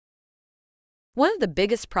One of the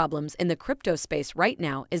biggest problems in the crypto space right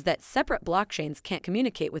now is that separate blockchains can't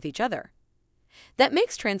communicate with each other. That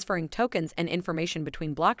makes transferring tokens and information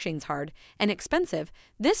between blockchains hard and expensive.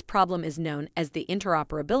 This problem is known as the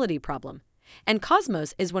interoperability problem, and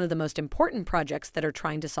Cosmos is one of the most important projects that are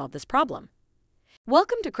trying to solve this problem.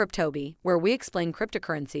 Welcome to Cryptobie, where we explain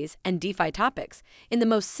cryptocurrencies and DeFi topics in the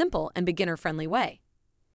most simple and beginner-friendly way.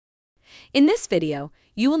 In this video,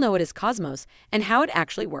 you will know what is Cosmos and how it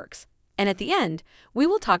actually works. And at the end, we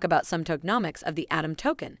will talk about some tokenomics of the Atom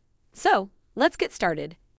token. So, let's get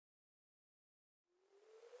started.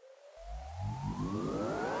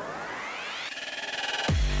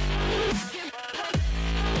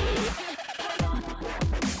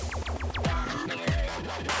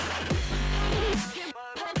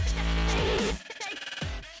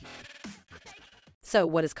 So,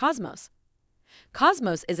 what is Cosmos?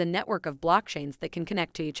 Cosmos is a network of blockchains that can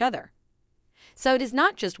connect to each other. So it is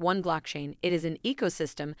not just one blockchain, it is an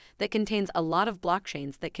ecosystem that contains a lot of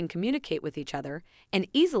blockchains that can communicate with each other and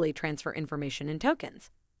easily transfer information and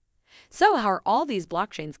tokens. So how are all these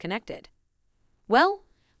blockchains connected? Well,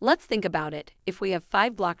 let's think about it. If we have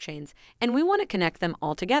 5 blockchains and we want to connect them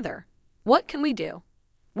all together, what can we do?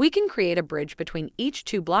 We can create a bridge between each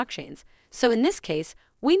 2 blockchains. So in this case,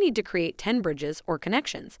 we need to create 10 bridges or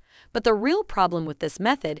connections. But the real problem with this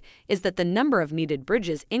method is that the number of needed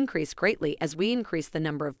bridges increase greatly as we increase the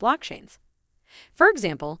number of blockchains. For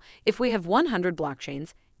example, if we have 100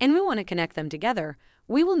 blockchains and we want to connect them together,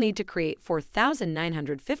 we will need to create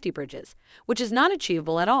 4,950 bridges, which is not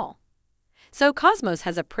achievable at all. So Cosmos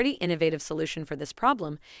has a pretty innovative solution for this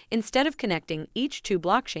problem. Instead of connecting each 2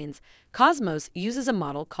 blockchains, Cosmos uses a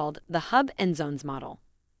model called the Hub and Zones model.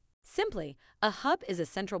 Simply, a hub is a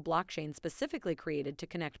central blockchain specifically created to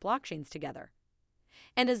connect blockchains together.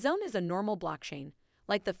 And a zone is a normal blockchain,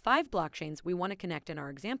 like the 5 blockchains we want to connect in our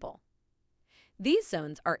example. These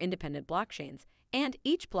zones are independent blockchains, and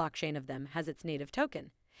each blockchain of them has its native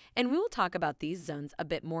token. And we will talk about these zones a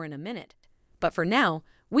bit more in a minute. But for now,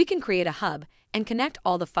 we can create a hub and connect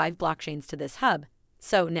all the 5 blockchains to this hub.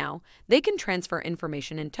 So now, they can transfer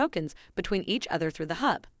information and tokens between each other through the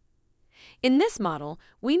hub. In this model,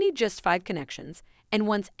 we need just 5 connections, and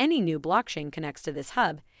once any new blockchain connects to this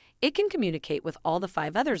hub, it can communicate with all the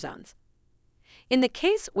 5 other zones. In the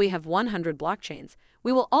case we have 100 blockchains,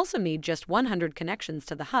 we will also need just 100 connections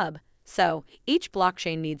to the hub, so each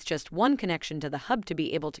blockchain needs just 1 connection to the hub to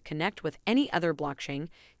be able to connect with any other blockchain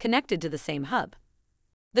connected to the same hub.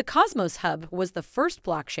 The Cosmos Hub was the first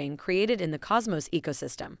blockchain created in the Cosmos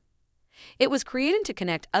ecosystem. It was created to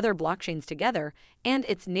connect other blockchains together, and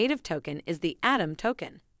its native token is the Atom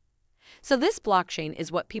token. So this blockchain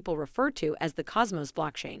is what people refer to as the Cosmos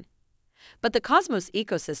blockchain. But the Cosmos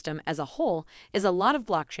ecosystem as a whole is a lot of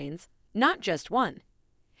blockchains, not just one.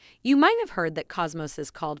 You might have heard that Cosmos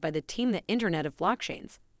is called by the team the Internet of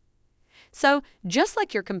Blockchains. So, just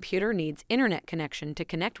like your computer needs internet connection to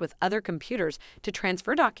connect with other computers to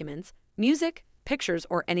transfer documents, music, pictures,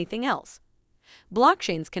 or anything else,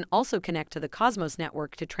 blockchains can also connect to the Cosmos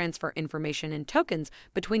network to transfer information and tokens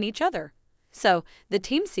between each other. So, the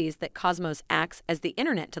team sees that Cosmos acts as the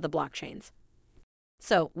internet to the blockchains.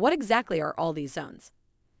 So, what exactly are all these zones?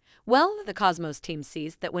 Well, the Cosmos team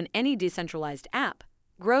sees that when any decentralized app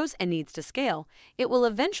grows and needs to scale, it will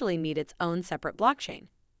eventually need its own separate blockchain.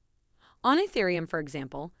 On Ethereum, for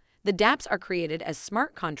example, the dApps are created as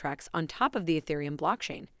smart contracts on top of the Ethereum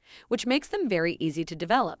blockchain, which makes them very easy to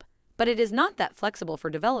develop. But it is not that flexible for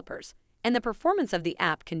developers, and the performance of the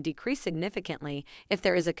app can decrease significantly if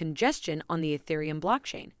there is a congestion on the Ethereum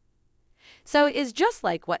blockchain. So it is just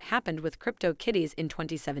like what happened with CryptoKitties in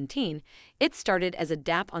 2017. It started as a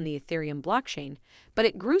dApp on the Ethereum blockchain, but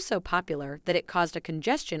it grew so popular that it caused a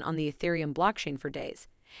congestion on the Ethereum blockchain for days,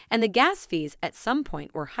 and the gas fees at some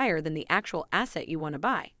point were higher than the actual asset you want to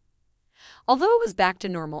buy. Although it was back to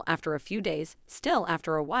normal after a few days, still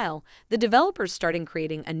after a while, the developers started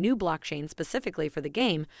creating a new blockchain specifically for the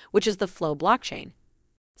game, which is the Flow blockchain.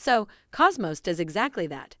 So, Cosmos does exactly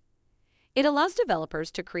that. It allows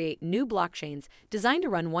developers to create new blockchains designed to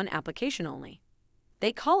run one application only.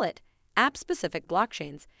 They call it app-specific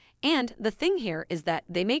blockchains, and the thing here is that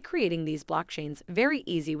they make creating these blockchains very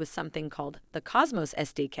easy with something called the Cosmos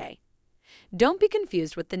SDK. Don't be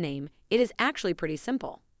confused with the name, it is actually pretty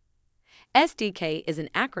simple. SDK is an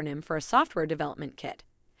acronym for a software development kit.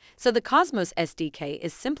 So the Cosmos SDK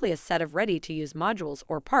is simply a set of ready-to-use modules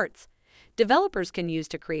or parts developers can use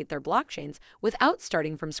to create their blockchains without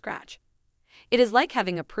starting from scratch. It is like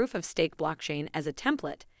having a proof-of-stake blockchain as a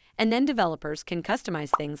template, and then developers can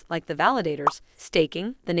customize things like the validators,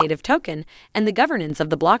 staking, the native token, and the governance of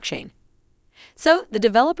the blockchain. So the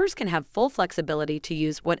developers can have full flexibility to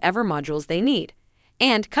use whatever modules they need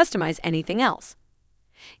and customize anything else.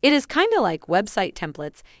 It is kind of like website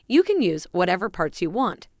templates. You can use whatever parts you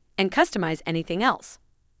want and customize anything else.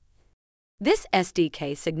 This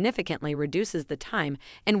SDK significantly reduces the time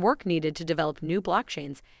and work needed to develop new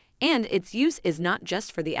blockchains, and its use is not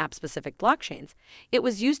just for the app-specific blockchains. It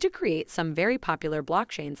was used to create some very popular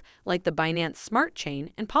blockchains like the Binance Smart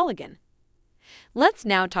Chain and Polygon. Let's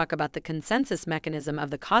now talk about the consensus mechanism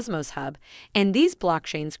of the Cosmos Hub and these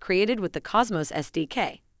blockchains created with the Cosmos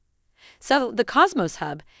SDK. So, the Cosmos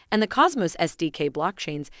Hub and the Cosmos SDK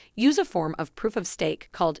blockchains use a form of proof-of-stake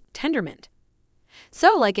called Tendermint.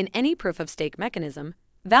 So, like in any proof-of-stake mechanism,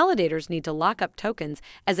 validators need to lock up tokens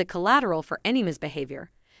as a collateral for any misbehavior.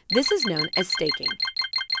 This is known as staking.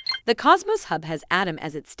 The Cosmos Hub has Atom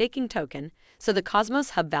as its staking token, so the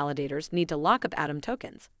Cosmos Hub validators need to lock up Atom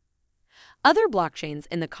tokens. Other blockchains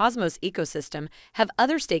in the Cosmos ecosystem have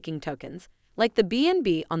other staking tokens, like the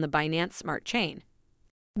BNB on the Binance Smart Chain.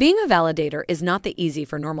 Being a validator is not that easy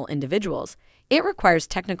for normal individuals. It requires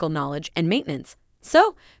technical knowledge and maintenance.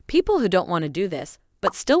 So, people who don't want to do this,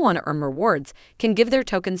 but still want to earn rewards, can give their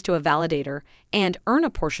tokens to a validator and earn a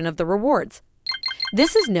portion of the rewards.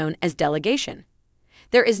 This is known as delegation.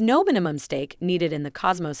 There is no minimum stake needed in the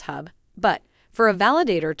Cosmos Hub, but for a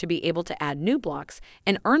validator to be able to add new blocks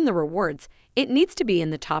and earn the rewards, it needs to be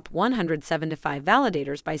in the top 175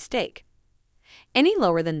 validators by stake. Any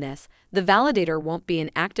lower than this, the validator won't be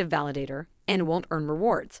an active validator and won't earn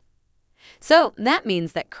rewards. So that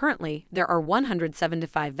means that currently there are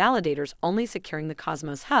 175 validators only securing the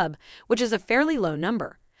Cosmos Hub, which is a fairly low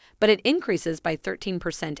number, but it increases by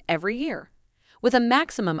 13% every year, with a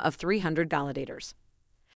maximum of 300 validators.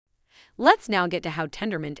 Let's now get to how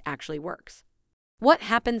Tendermint actually works. What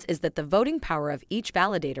happens is that the voting power of each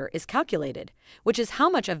validator is calculated, which is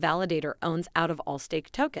how much a validator owns out of all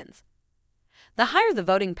staked tokens. The higher the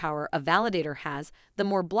voting power a validator has, the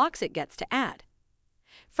more blocks it gets to add.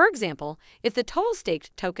 For example, if the total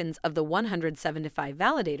staked tokens of the 175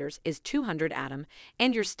 validators is 200 Atom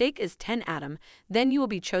and your stake is 10 Atom, then you will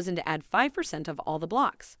be chosen to add 5% of all the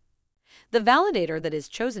blocks. The validator that is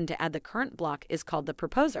chosen to add the current block is called the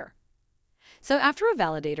proposer. So after a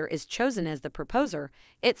validator is chosen as the proposer,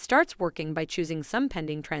 it starts working by choosing some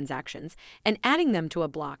pending transactions and adding them to a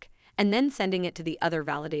block, and then sending it to the other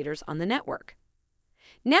validators on the network.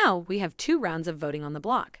 Now we have 2 rounds of voting on the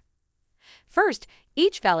block. First,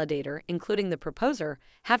 each validator, including the proposer,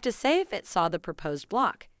 have to say if it saw the proposed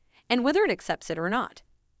block, and whether it accepts it or not.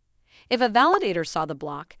 If a validator saw the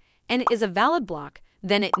block, and it is a valid block,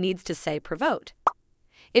 then it needs to say provote.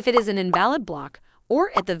 If it is an invalid block,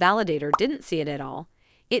 or if the validator didn't see it at all,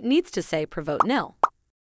 it needs to say provote nil.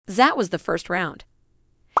 That was the first round.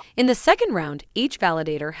 In the second round, each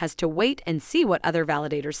validator has to wait and see what other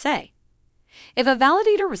validators say. If a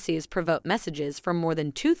validator receives provote messages from more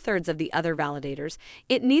than 2/3 of the other validators,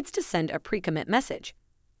 it needs to send a pre-commit message.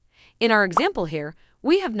 In our example here,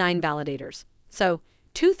 we have 9 validators, so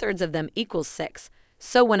 2/3 of them equals 6.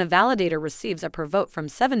 So when a validator receives a provote from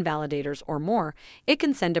 7 validators or more, it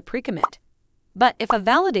can send a pre-commit. But if a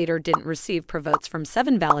validator didn't receive provotes from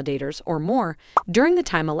 7 validators or more during the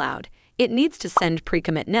time allowed, it needs to send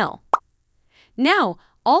pre-commit nil. Now,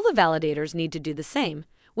 all the validators need to do the same.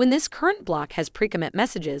 When this current block has pre-commit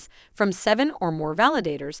messages from 7 or more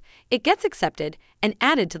validators, it gets accepted and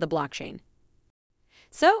added to the blockchain.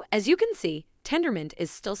 So, as you can see, Tendermint is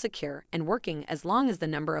still secure and working as long as the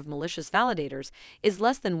number of malicious validators is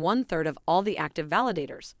less than 1/3 of all the active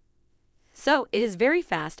validators. So, it is very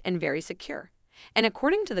fast and very secure. And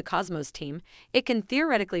according to the Cosmos team, it can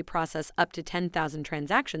theoretically process up to 10,000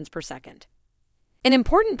 transactions per second. An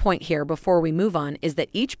important point here before we move on is that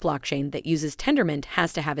each blockchain that uses Tendermint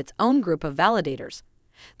has to have its own group of validators.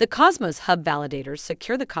 The Cosmos Hub validators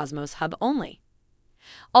secure the Cosmos Hub only.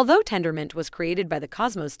 Although Tendermint was created by the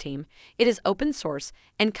Cosmos team, it is open source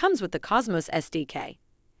and comes with the Cosmos SDK.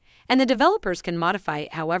 And the developers can modify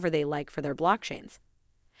it however they like for their blockchains.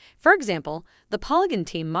 For example, the Polygon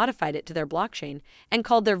team modified it to their blockchain and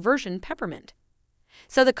called their version Peppermint.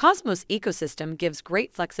 So the Cosmos ecosystem gives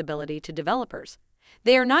great flexibility to developers.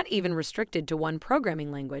 They are not even restricted to one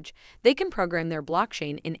programming language. They can program their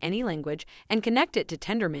blockchain in any language and connect it to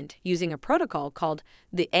Tendermint using a protocol called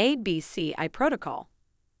the ABCI protocol.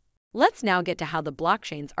 Let's now get to how the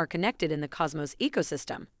blockchains are connected in the Cosmos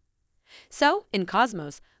ecosystem. So, in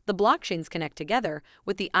Cosmos, the blockchains connect together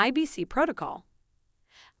with the IBC protocol.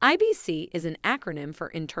 IBC is an acronym for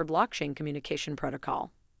Inter-Blockchain Communication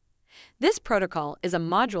Protocol. This protocol is a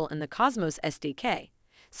module in the Cosmos SDK.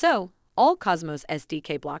 So, All Cosmos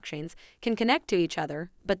SDK blockchains can connect to each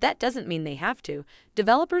other, but that doesn't mean they have to.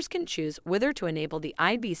 Developers can choose whether to enable the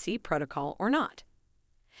IBC protocol or not.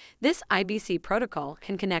 This IBC protocol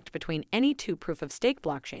can connect between any two proof-of-stake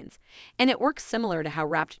blockchains, and it works similar to how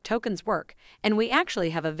wrapped tokens work, and we actually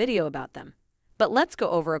have a video about them. But let's go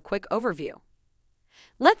over a quick overview.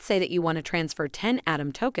 Let's say that you want to transfer 10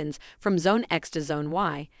 Atom tokens from Zone X to Zone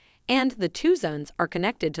Y, and the two zones are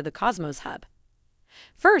connected to the Cosmos Hub.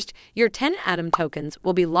 First, your 10 Atom tokens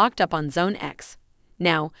will be locked up on Zone X.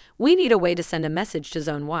 Now, we need a way to send a message to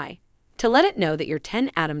Zone Y, to let it know that your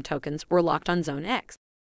 10 Atom tokens were locked on Zone X.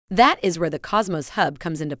 That is where the Cosmos Hub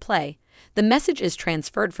comes into play. The message is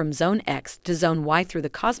transferred from Zone X to Zone Y through the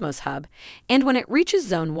Cosmos Hub, and when it reaches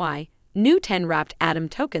Zone Y, new 10 wrapped Atom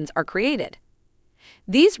tokens are created.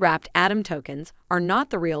 These wrapped Atom tokens are not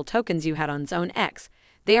the real tokens you had on Zone X.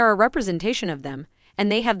 They are a representation of them,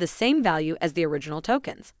 and they have the same value as the original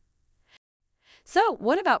tokens. So,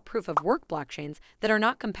 what about proof-of-work blockchains that are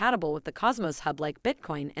not compatible with the Cosmos Hub like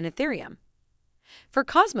Bitcoin and Ethereum? For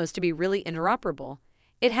Cosmos to be really interoperable,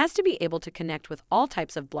 it has to be able to connect with all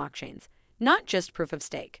types of blockchains, not just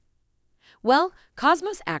proof-of-stake. Well,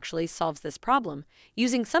 Cosmos actually solves this problem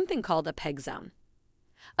using something called a peg zone.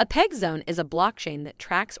 A peg zone is a blockchain that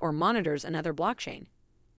tracks or monitors another blockchain.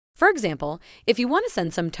 For example, if you want to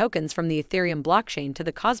send some tokens from the Ethereum blockchain to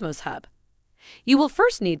the Cosmos Hub, you will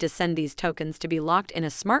first need to send these tokens to be locked in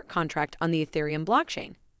a smart contract on the Ethereum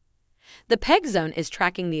blockchain. The peg zone is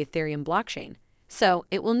tracking the Ethereum blockchain, so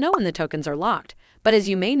it will know when the tokens are locked, but as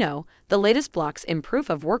you may know, the latest blocks in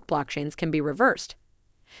proof-of-work blockchains can be reversed.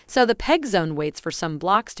 So the peg zone waits for some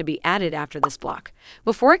blocks to be added after this block,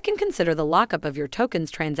 before it can consider the lockup of your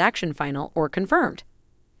token's transaction final or confirmed.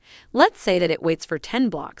 Let's say that it waits for 10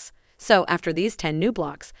 blocks, so after these 10 new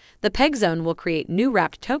blocks, the peg zone will create new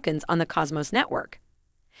wrapped tokens on the Cosmos network.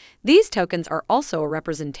 These tokens are also a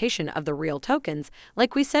representation of the real tokens,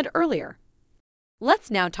 like we said earlier.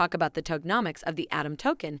 Let's now talk about the tokenomics of the Atom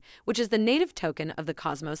token, which is the native token of the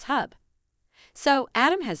Cosmos Hub. So,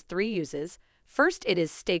 Atom has three uses. First, it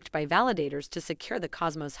is staked by validators to secure the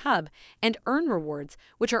Cosmos Hub and earn rewards,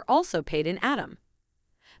 which are also paid in Atom.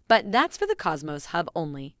 But that's for the Cosmos Hub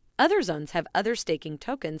only. Other zones have other staking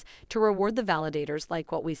tokens to reward the validators,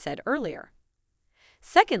 like what we said earlier.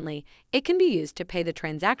 Secondly, it can be used to pay the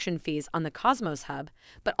transaction fees on the Cosmos Hub,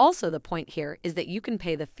 but also the point here is that you can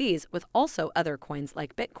pay the fees with also other coins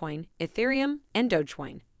like Bitcoin, Ethereum, and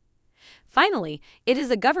Dogecoin. Finally, it is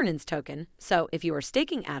a governance token, so if you are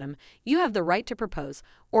staking Atom, you have the right to propose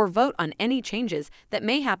or vote on any changes that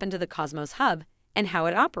may happen to the Cosmos Hub and how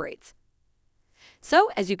it operates. So,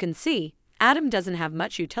 as you can see, Atom doesn't have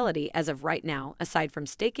much utility as of right now aside from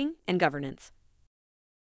staking and governance.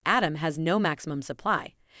 Atom has no maximum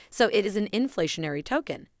supply, so it is an inflationary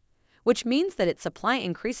token, which means that its supply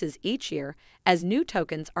increases each year as new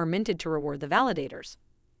tokens are minted to reward the validators.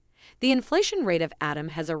 The inflation rate of Atom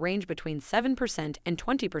has a range between 7% and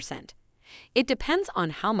 20%. It depends on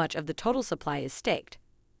how much of the total supply is staked.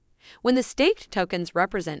 When the staked tokens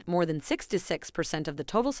represent more than 66% of the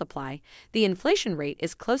total supply, the inflation rate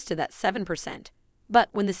is close to that 7%. But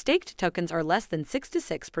when the staked tokens are less than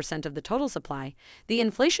 66% of the total supply, the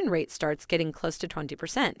inflation rate starts getting close to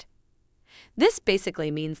 20%. This basically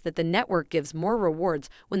means that the network gives more rewards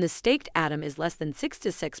when the staked Atom is less than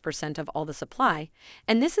 66% of all the supply,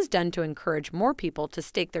 and this is done to encourage more people to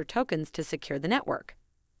stake their tokens to secure the network.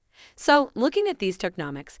 So, looking at these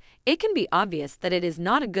tokenomics, it can be obvious that it is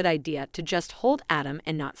not a good idea to just hold Atom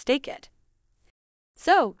and not stake it.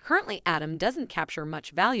 So, currently Atom doesn't capture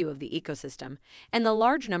much value of the ecosystem and the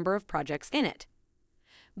large number of projects in it.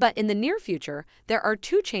 But in the near future, there are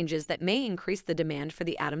two changes that may increase the demand for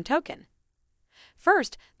the Atom token.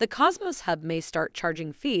 First, the Cosmos Hub may start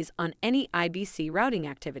charging fees on any IBC routing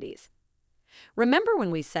activities. Remember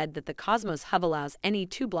when we said that the Cosmos Hub allows any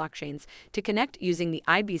two blockchains to connect using the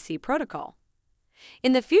IBC protocol?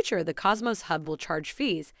 In the future, the Cosmos Hub will charge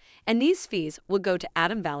fees, and these fees will go to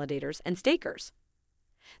Atom validators and stakers.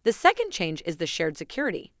 The second change is the shared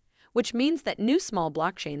security, which means that new small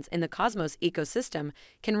blockchains in the Cosmos ecosystem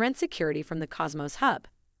can rent security from the Cosmos Hub.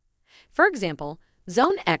 For example,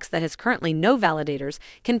 Zone X that has currently no validators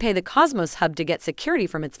can pay the Cosmos Hub to get security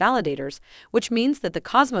from its validators, which means that the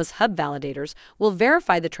Cosmos Hub validators will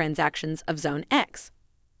verify the transactions of Zone X.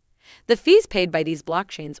 The fees paid by these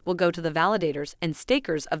blockchains will go to the validators and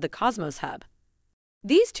stakers of the Cosmos Hub.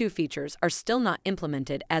 These two features are still not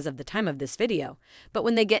implemented as of the time of this video, but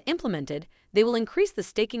when they get implemented, they will increase the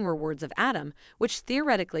staking rewards of Atom, which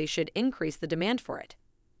theoretically should increase the demand for it.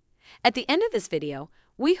 At the end of this video,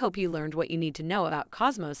 we hope you learned what you need to know about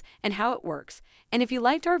Cosmos and how it works. And if you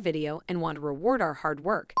liked our video and want to reward our hard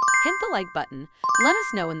work, hit the like button, let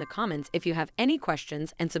us know in the comments if you have any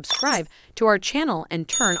questions, and subscribe to our channel and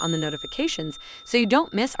turn on the notifications so you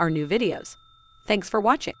don't miss our new videos. Thanks for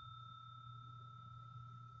watching.